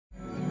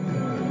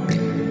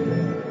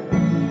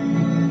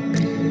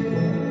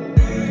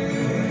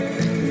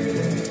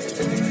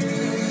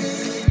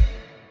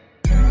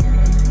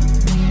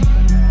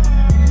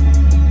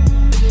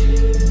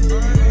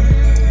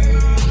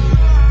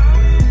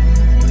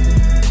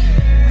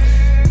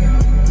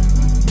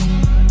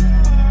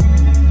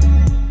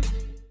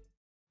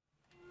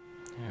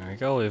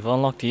we've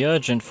unlocked the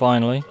urgent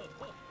finally.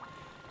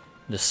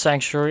 The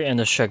Sanctuary and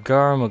the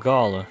Shagara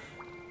Magala.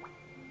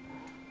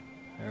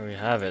 There we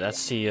have it.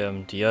 That's the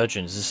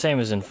urgent. It's the same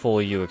as in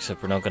 4U,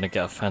 except we're not gonna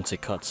get a fancy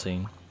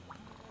cutscene.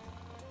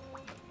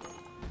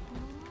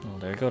 Oh,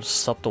 there you go to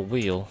stop the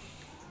wheel.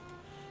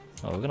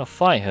 Oh, we're gonna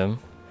fight him,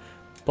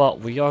 but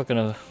we are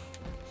gonna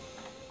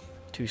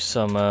do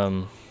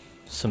some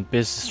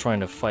business trying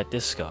to fight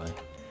this guy,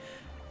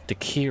 the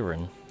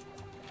Kirin.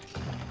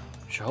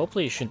 Which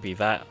hopefully it shouldn't be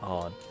that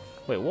hard.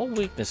 Wait, what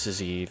weakness is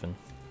he even?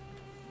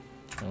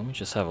 Let me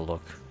just have a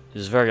look.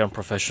 This is very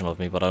unprofessional of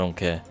me, but I don't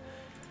care.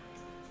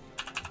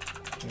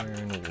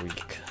 Kirin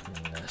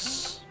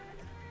weakness.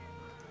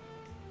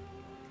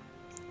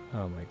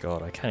 Oh my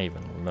god, I can't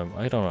even remember.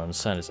 I don't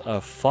understand this.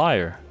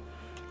 Fire.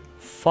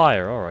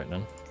 Fire, alright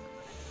then.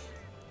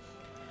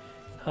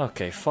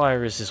 Okay,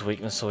 fire is his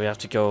weakness, so we have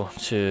to go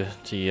to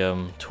the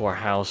to our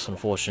house,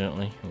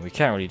 unfortunately. And we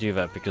can't really do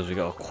that because we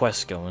got a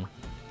quest going.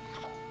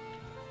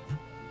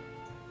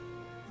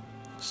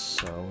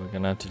 So we're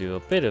gonna have to do a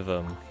bit of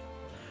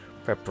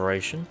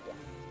preparation.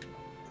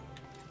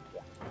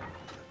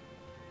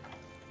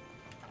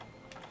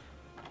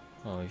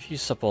 Oh, I've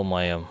used up all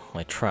my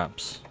my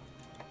traps.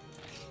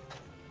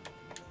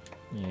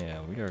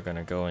 Yeah, we are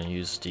gonna go and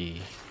use the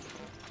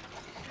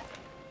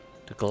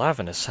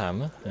Glavinus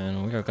hammer,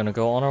 and we are gonna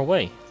go on our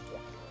way.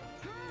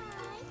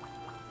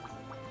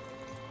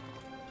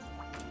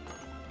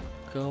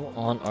 Go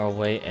on our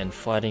way and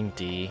fighting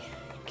the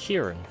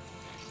Kirin.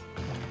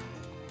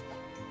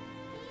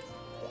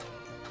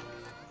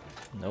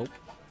 Nope.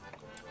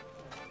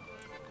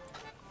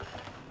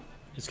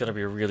 It's gonna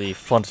be really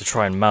fun to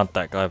try and mount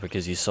that guy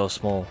because he's so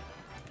small.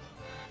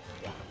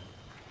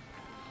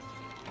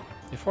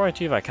 Before I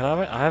do that,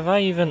 have I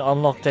even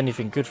unlocked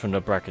anything good from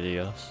the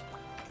Brachydios?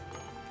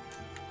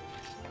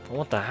 I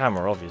want the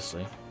hammer,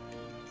 obviously.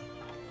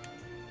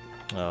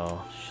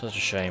 Oh, such a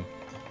shame.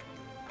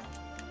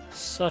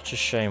 Such a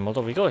shame.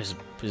 Although we got his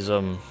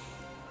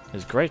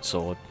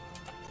greatsword.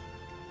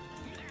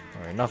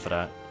 Alright, enough of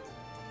that.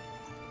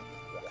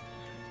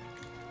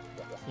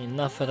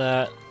 Enough of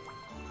that.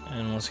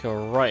 And let's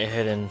go right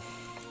ahead and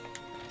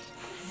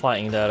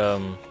fighting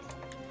that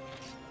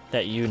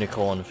that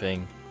unicorn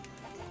thing.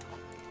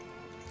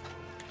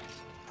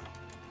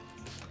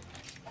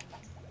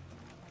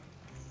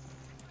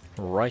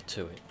 Right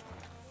to it.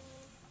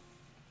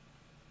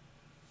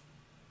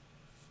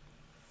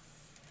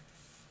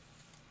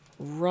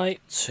 Right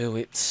to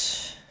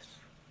it.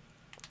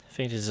 I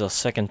think this is our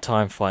second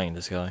time fighting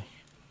this guy.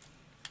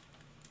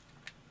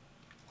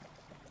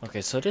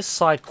 Okay, so this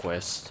side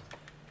quest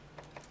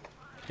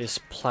is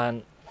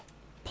plant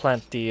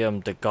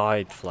the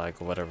guide flag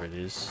or whatever it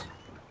is.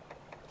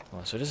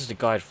 Oh, so this is the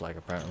guide flag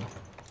apparently.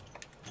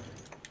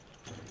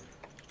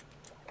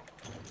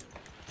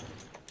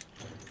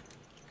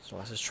 So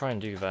let's just try and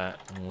do that,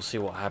 and we'll see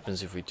what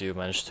happens if we do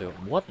manage to.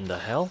 What in the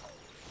hell?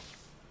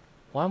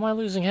 Why am I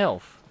losing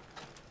health?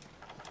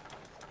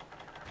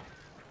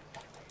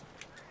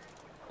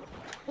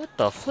 What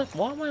the flip?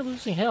 Why am I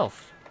losing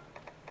health?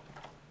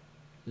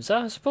 Is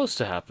that supposed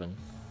to happen?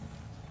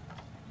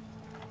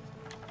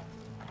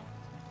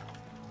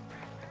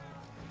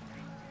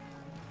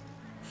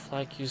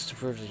 Flag used to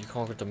prove that you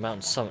conquered the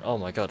mountain summit. Oh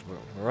my god,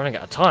 we're running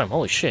out of time.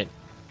 Holy shit.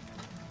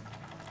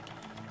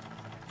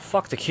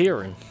 Fuck the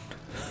Kirin.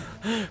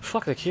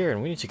 Fuck the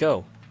Kirin, we need to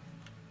go.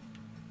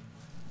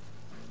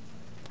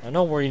 I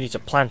know where you need to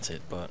plant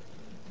it, but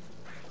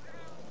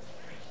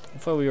I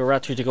thought we were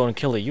out here to go and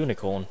kill a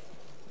unicorn.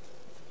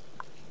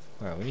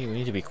 Alright, we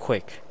need to be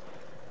quick.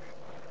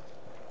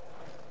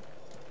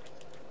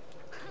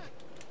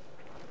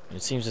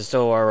 It seems as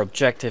though our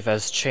objective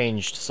has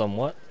changed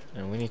somewhat,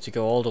 and we need to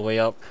go all the way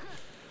up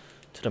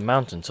to the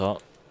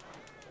mountaintop.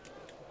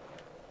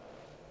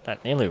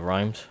 That nearly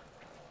rhymed.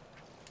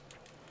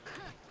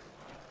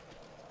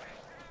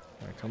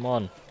 Alright, come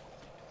on.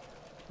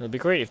 It'd be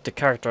great if the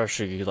character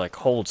actually, like,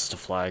 holds the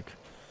flag.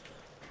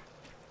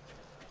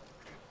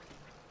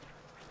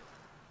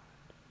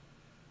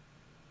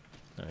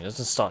 No, he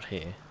doesn't start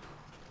here.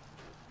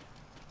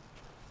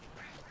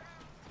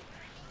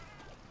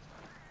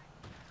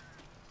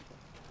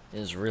 It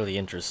is really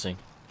interesting.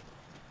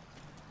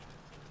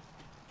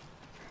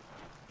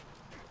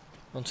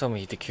 Don't tell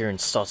me the Kirin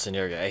starts in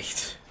Area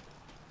 8.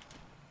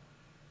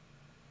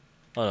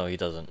 Oh no, he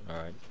doesn't.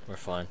 Alright, we're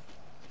fine.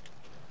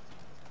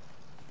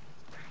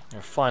 We're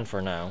fine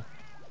for now.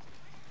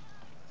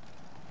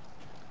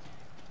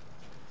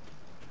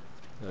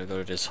 Gotta go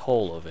to this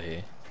hole over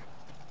here.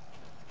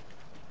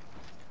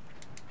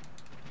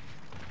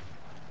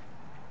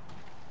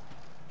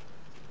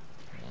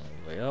 All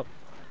the way up.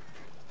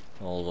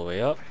 All the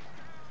way up.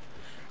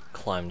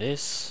 Climb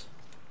this.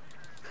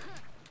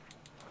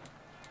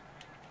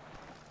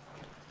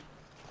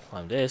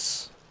 Climb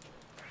this.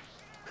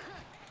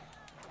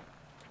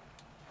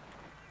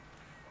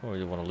 I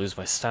really want to lose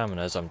my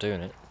stamina as I'm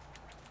doing it.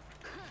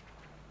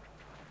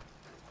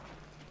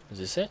 Is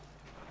this it?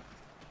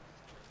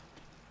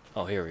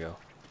 Oh, here we go.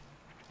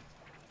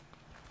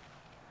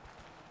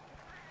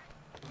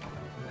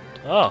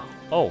 Ah,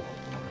 oh.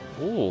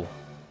 Ooh.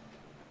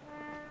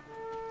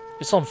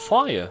 It's on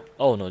fire.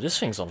 Oh no, this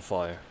thing's on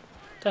fire.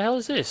 What the hell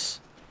is this?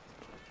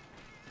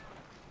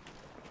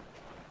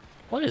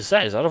 What is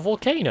that? Is that a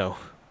volcano?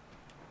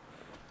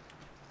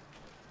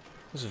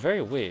 It's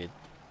very weird.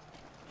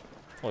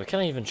 Oh, we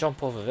can't even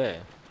jump over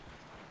there.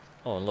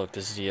 Oh, and look,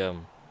 there's the,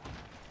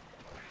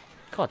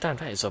 God damn,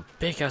 that is a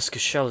big-ass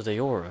Cashella de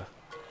Ora.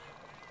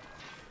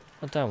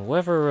 God damn,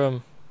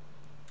 whoever,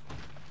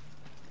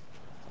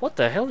 What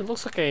the hell? It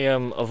looks like a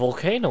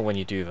volcano when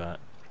you do that.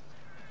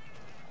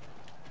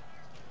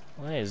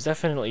 Well, it's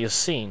definitely a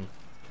scene.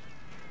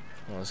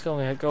 Well, let's go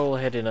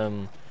ahead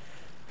and,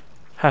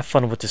 have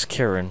fun with this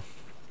Kirin.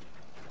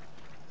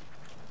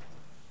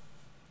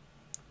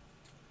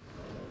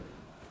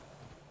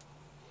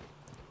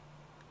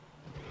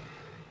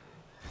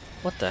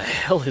 What the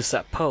hell is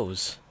that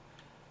pose?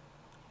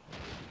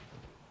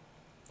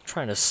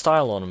 Trying to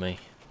style on me.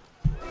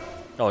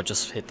 Oh, it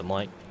just hit the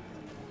mic.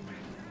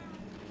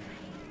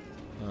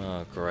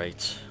 Oh,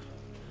 great.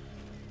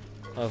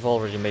 I've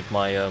already made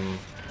my,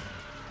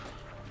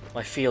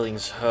 my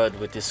feelings heard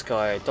with this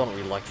guy. I don't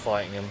really like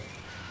fighting him.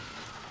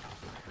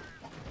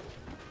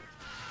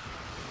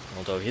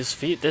 Although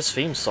this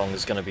theme song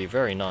is gonna be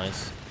very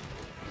nice.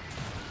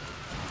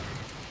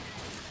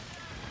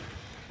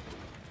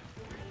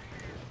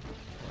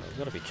 I've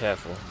gotta be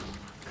careful.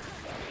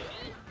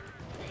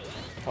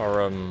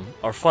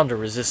 Our thunder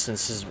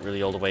resistance isn't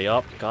really all the way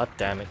up. God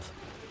damn it.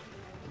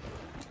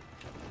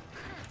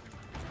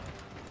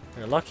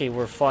 We're lucky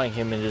we're fighting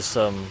him in this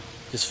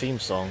this theme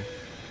song.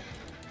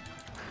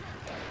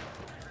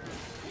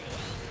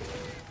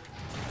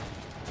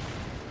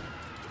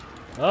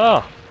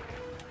 Ah!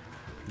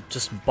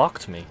 Just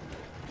bucked me.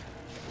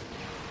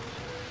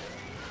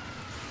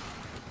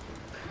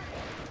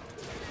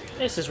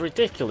 This is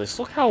ridiculous.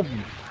 Look how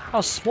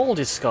small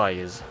this guy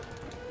is.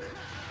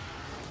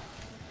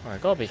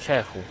 Alright, gotta be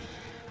careful.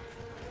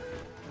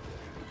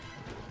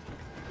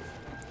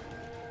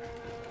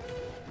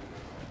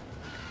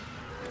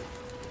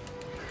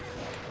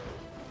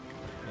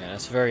 Yeah,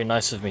 that's very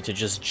nice of me to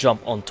just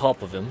jump on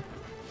top of him.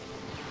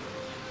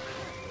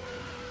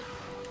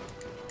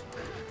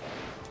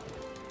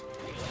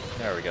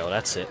 There we go,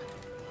 that's it.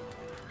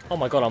 Oh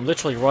my god, I'm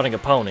literally running a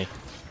pony.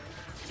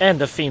 And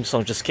the theme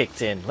song just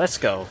kicked in. Let's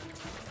go.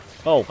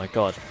 Oh my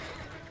god.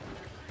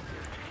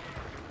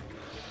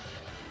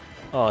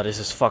 Oh, this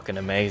is fucking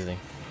amazing.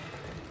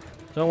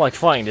 I don't like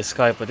fighting this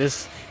guy, but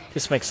this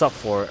makes up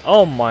for it.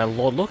 Oh my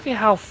lord, look at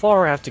how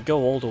far I have to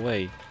go all the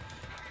way.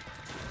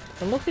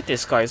 And look at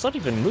this guy, he's not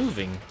even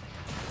moving.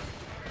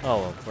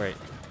 Oh, great.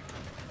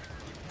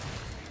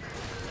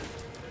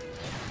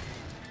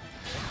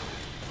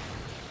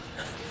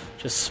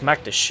 Just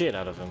smack the shit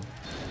out of him.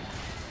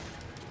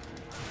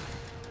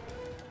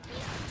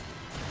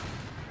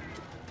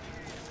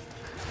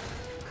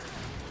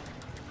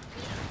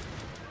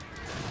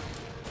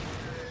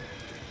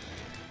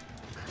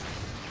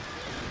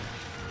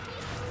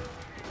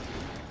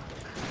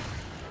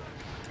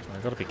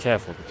 I gotta be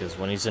careful because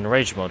when he's in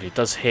rage mode, he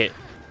does hit.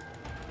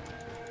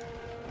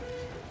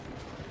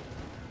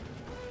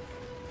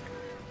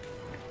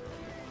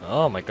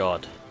 Oh my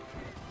god.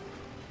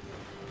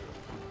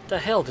 The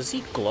hell, does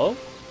he glow?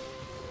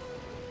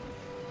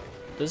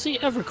 Does he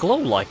ever glow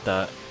like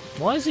that?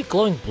 Why is he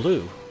glowing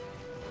blue?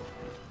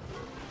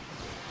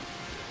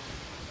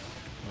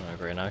 Oh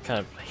great, now I kind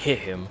of hit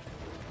him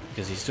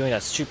because he's doing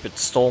that stupid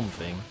storm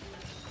thing.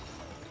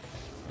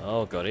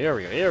 Oh god, here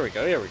we go, here we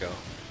go, here we go.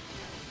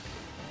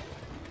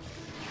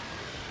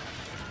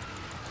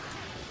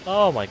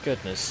 Oh my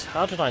goodness,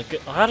 how did I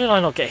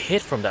not get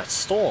hit from that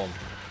storm?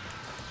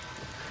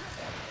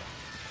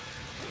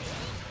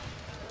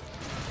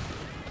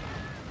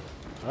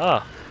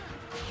 Ah.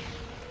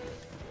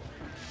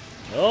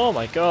 Oh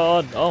my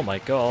god,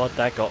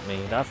 that got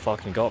me, that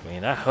fucking got me,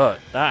 that hurt,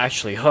 that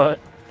actually hurt.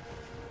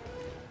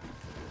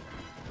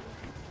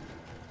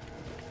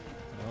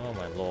 Oh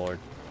my lord.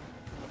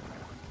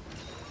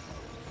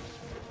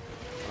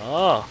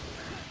 Ah.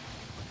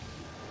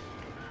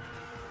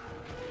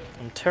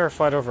 I'm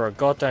terrified over a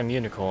goddamn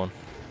unicorn.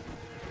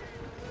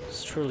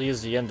 This truly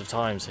is the end of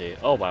times here.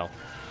 Oh wow.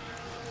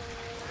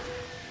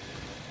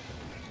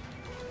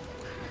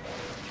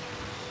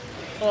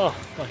 Oh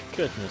my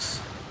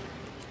goodness.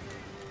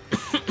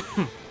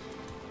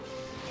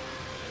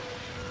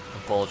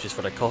 Apologies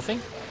for the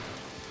coughing.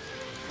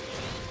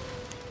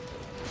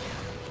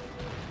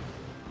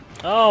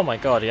 Oh my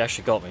god, he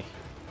actually got me.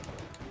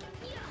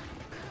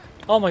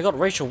 Oh my god,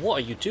 Rachel, what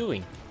are you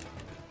doing?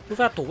 Move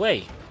out the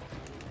way.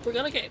 We're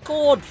gonna get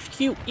caught,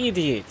 you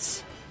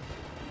idiots.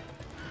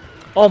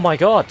 Oh my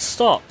god,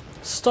 stop.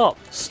 Stop.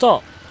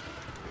 Stop.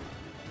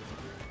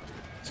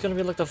 It's gonna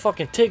be like the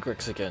fucking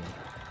Tigrix again.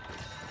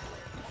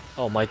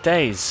 Oh my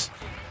days.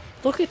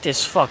 Look at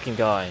this fucking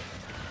guy.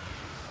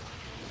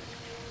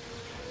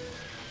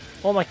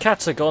 All my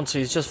cats are gone, so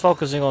he's just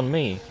focusing on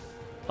me.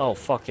 Oh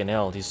fucking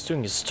hell, he's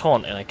doing his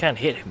taunt and I can't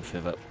hit him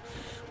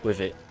with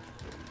it.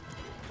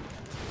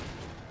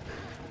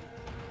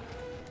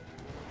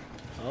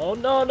 Oh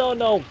no no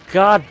no,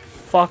 god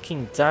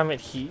fucking damn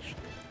it,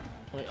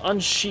 I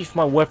unsheathed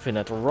my weapon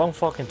at the wrong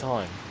fucking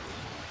time.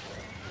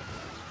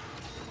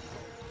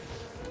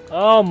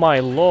 Oh my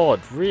lord,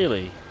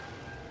 really?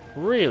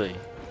 Really?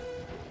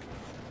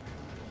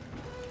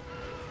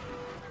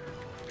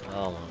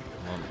 Oh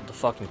man, the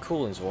fucking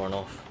cooling's worn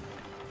off.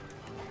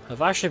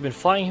 I've actually been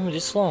fighting him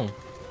this long.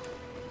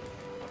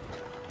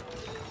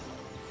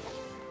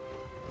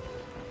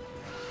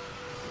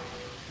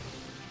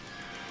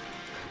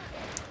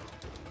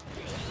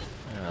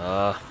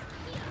 I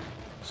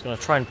was gonna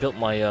try and build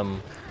my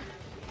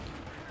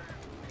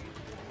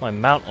my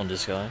mount on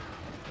this guy.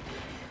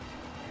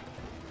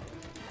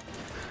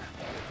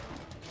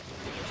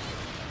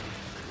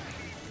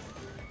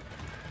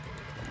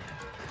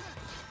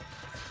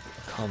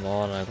 Come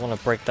on, I want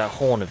to break that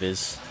horn of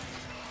his.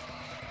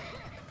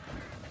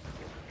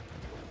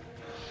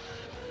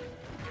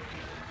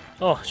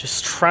 Oh,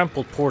 just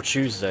trampled poor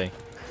Tuesday.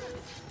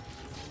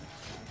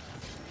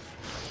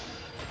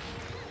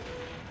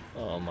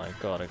 Oh my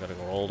god, I gotta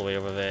go all the way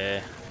over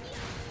there.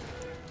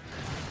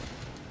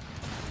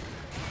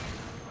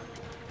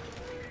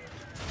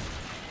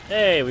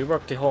 Hey, we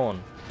broke the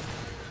horn.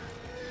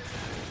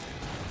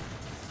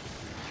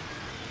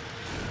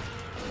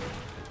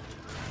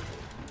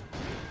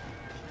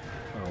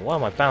 Oh, why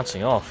am I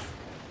bouncing off?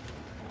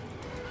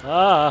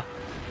 Ah!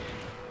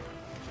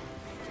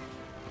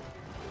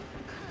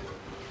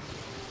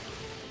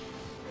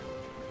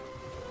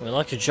 We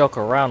like to joke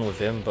around with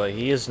him, but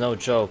he is no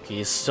joke.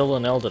 He is still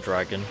an Elder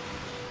Dragon.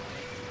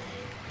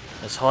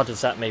 As hard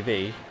as that may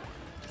be.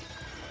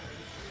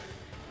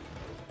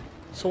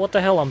 So what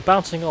the hell, I'm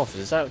bouncing off?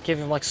 Does that give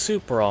him like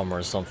super armor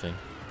or something?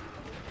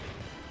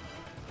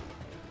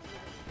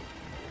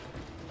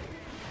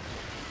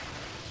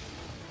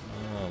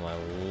 Oh my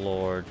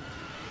lord.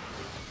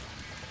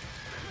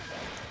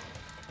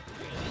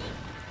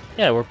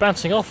 Yeah, we're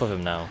bouncing off of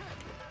him now.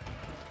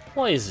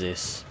 What is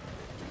this?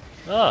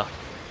 Ah!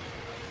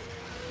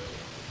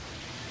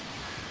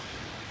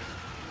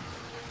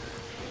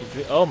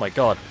 Oh my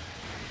god.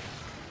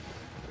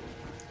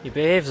 He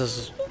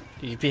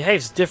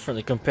behaves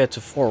differently compared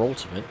to 4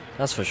 Ultimate,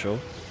 that's for sure.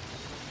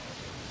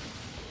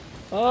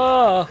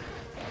 Ah!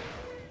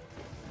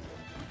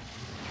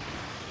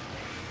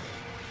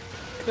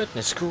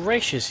 Goodness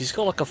gracious, he's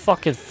got like a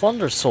fucking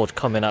thunder sword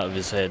coming out of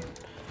his head.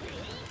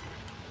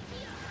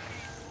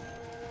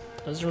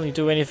 Doesn't really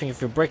do anything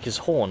if you break his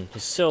horn. He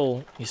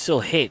still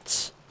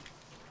hits.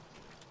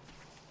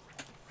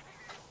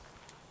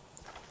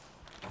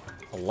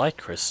 A light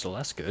crystal,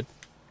 that's good.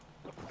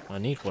 I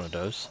need one of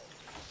those.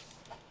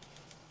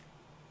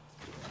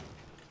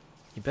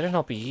 You better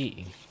not be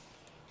eating.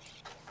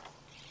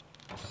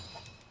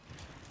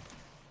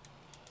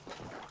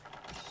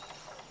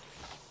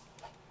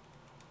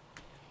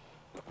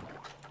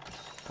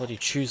 Bloody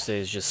Tuesday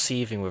is just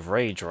seething with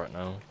rage right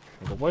now.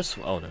 But where's...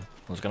 oh no.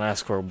 I was gonna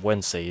ask where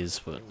Wednesday is,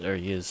 but there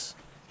he is.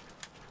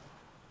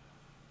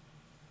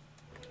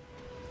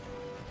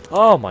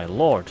 Oh my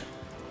lord.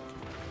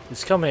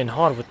 He's coming in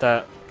hard with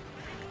that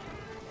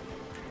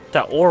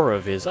aura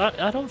of his.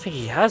 I don't think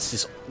he has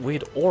this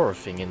weird aura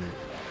thing in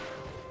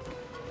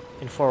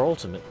 4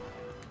 Ultimate.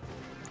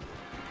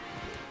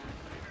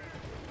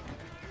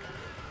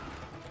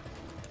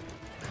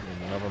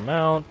 Another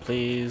mount,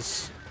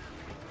 please.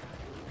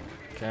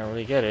 Can't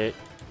really get it.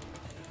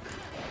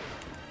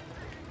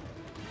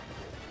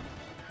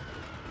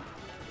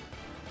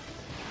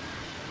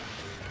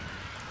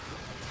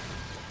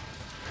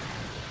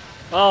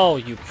 Oh,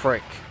 you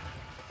prick.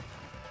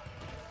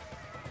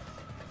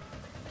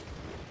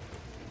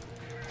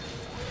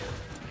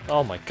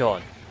 Oh my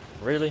god.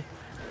 Really?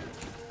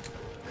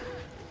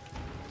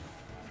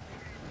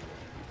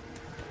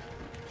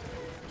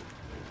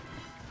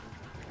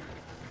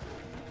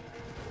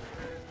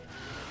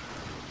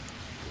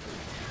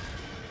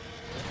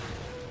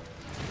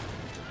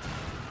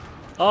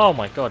 Oh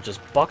my god, just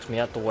box me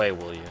out the way,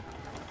 will you?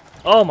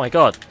 Oh my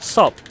god,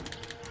 stop!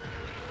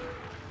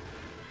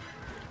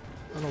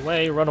 Run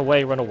away, run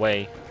away, run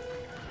away.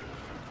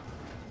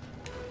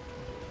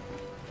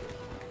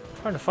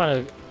 I'm trying to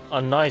find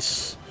a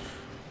nice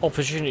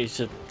opportunity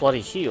to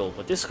bloody heal,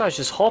 but this guy's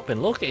just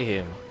hopping. Look at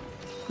him.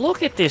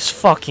 Look at this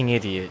fucking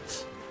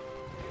idiot.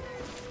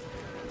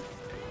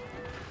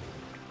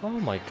 Oh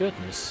my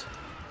goodness.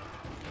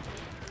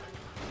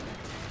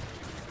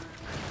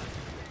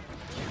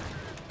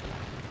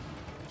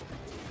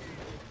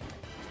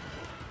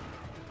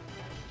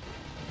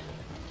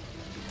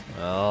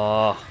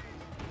 Oh.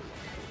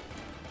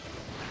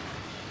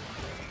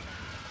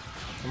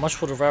 I much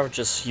would have rather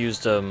just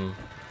used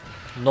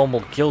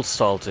normal guild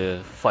style to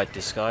fight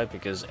this guy,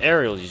 because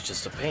aerial is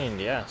just a pain in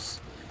the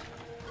ass.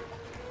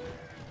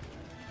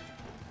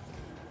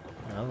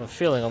 I have a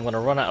feeling I'm gonna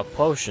run out of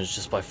potions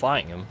just by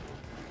fighting him.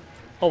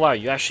 Oh wow,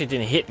 you actually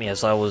didn't hit me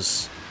as I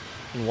was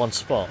in one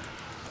spot.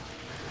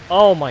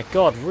 Oh my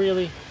god,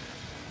 really?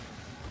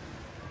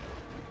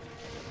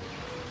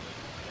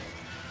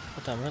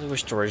 I really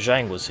wish the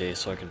Rajang was here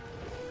so I could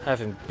have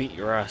him beat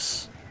your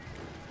ass.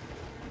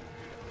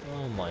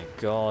 Oh my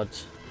god.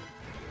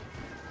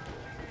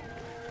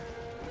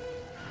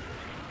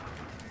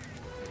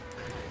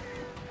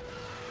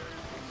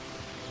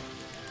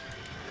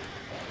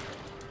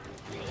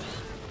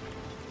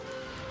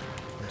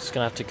 Just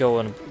gonna have to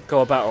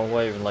go about our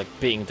way and like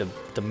beating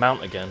the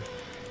mount again.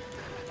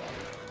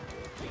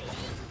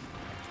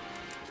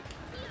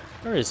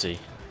 Where is he?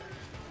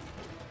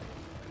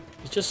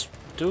 He's just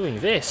doing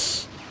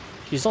this.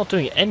 He's not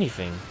doing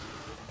anything.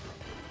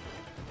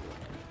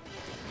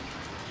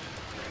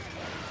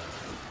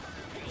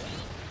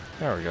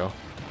 There we go.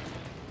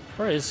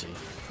 Where is he?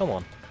 Come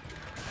on.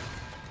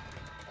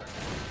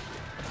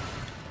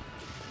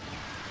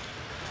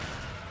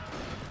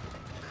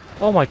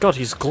 Oh my god,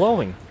 he's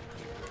glowing.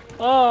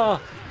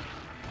 Ah!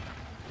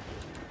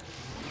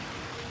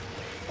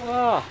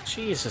 Ah,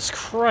 Jesus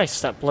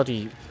Christ, that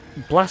bloody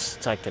blast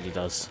attack that he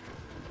does.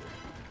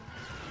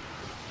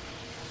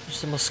 It's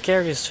the most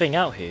scariest thing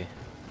out here.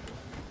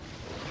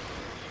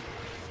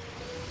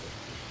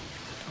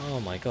 Oh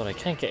my god, I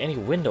can't get any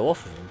window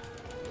off of him.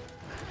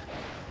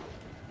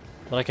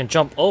 But I can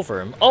jump over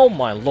him. Oh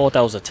my lord,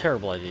 that was a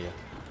terrible idea.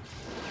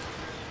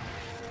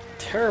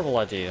 Terrible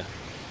idea.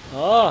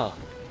 Ah!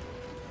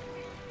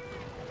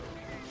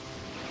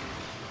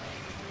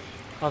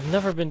 I've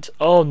never been to—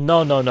 oh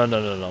no no no no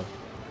no no.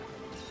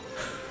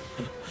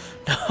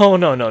 No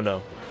no no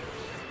no.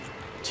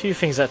 Two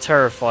things that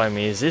terrify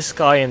me is this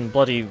guy and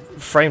bloody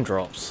frame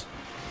drops.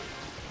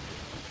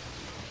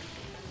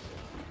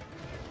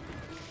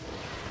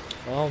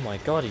 Oh my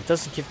god, he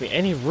doesn't give me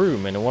any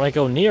room, and when I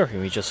go near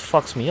him, he just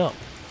fucks me up.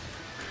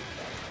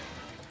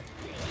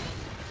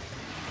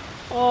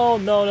 Oh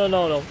no no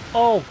no no.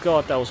 Oh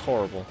god, that was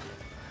horrible.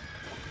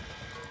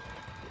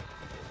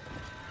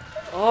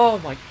 Oh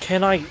my,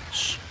 can I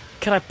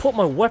put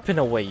my weapon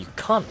away, you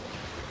cunt?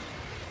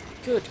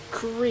 Good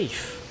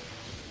grief.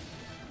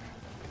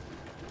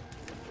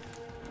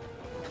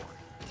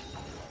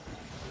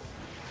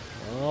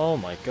 Oh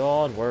my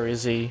god, where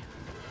is he?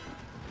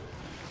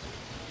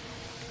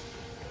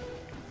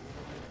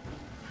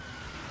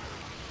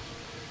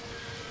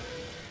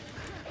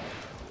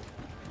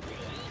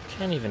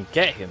 Can't even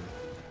get him.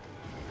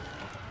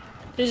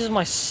 This is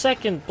my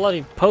second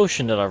bloody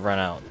potion that I've run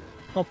out.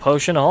 Not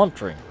potion, a haunt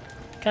ring.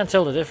 Can't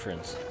tell the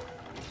difference.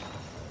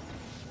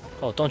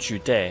 Oh, don't you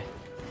dare.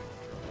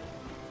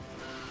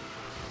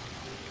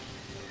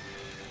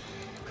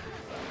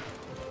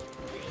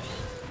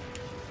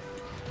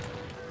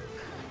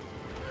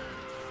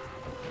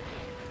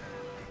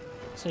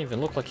 Doesn't even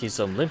look like he's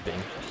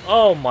limping.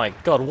 Oh my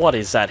god, what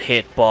is that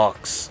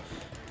hitbox?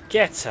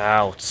 Get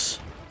out.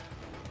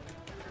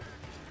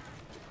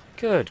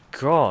 Good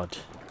god.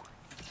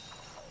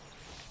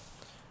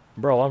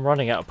 Bro, I'm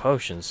running out of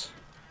potions.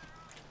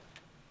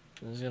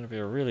 This is gonna be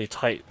a really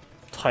tight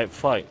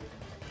fight.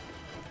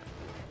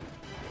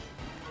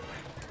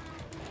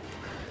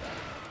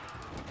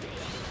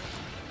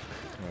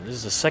 Well,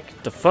 this is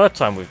the third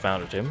time we've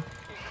mounted him.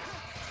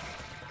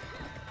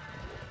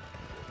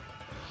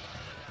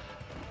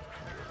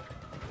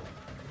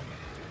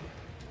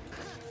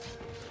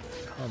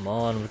 Come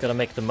on, we've got to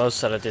make the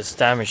most out of this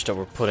damage that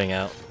we're putting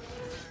out.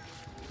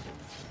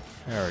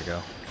 There we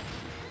go.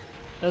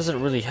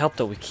 Doesn't really help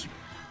that we keep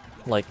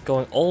like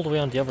going all the way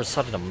on the other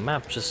side of the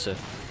map just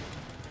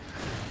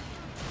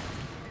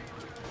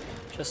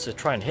to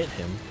try and hit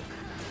him.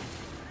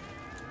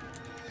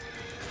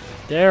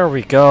 There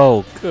we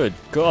go. Good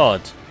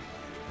god.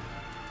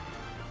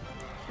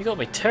 You got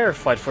me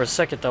terrified for a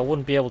second that I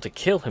wouldn't be able to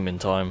kill him in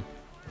time.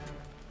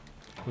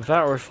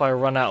 Without or if I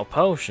run out of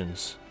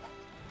potions.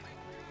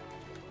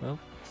 Well,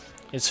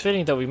 it's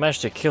fitting that we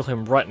managed to kill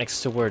him right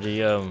next to where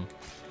the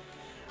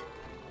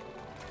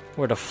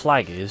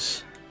flag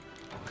is.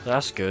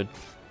 That's good.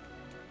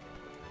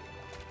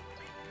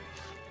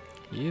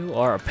 You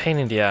are a pain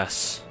in the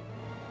ass.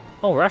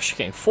 Oh, we're actually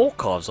getting 4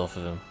 cards off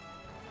of him.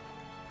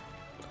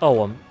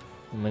 Oh, I'm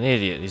an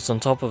idiot. He's on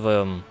top of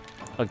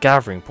a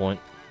gathering point.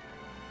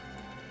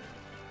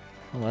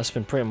 Well, that's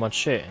been pretty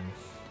much it.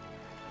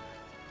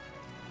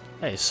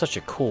 Hey, it's such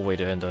a cool way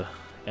to end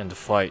the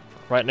fight.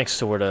 Right next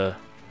to where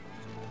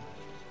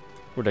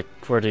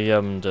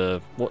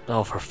what?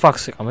 Oh, for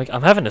fuck's sake!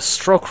 I'm having a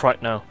stroke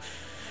right now.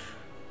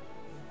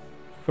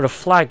 Where the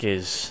flag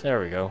is. There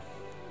we go.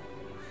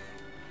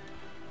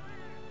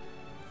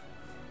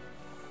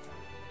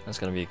 That's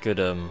gonna be a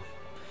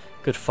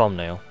good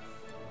thumbnail.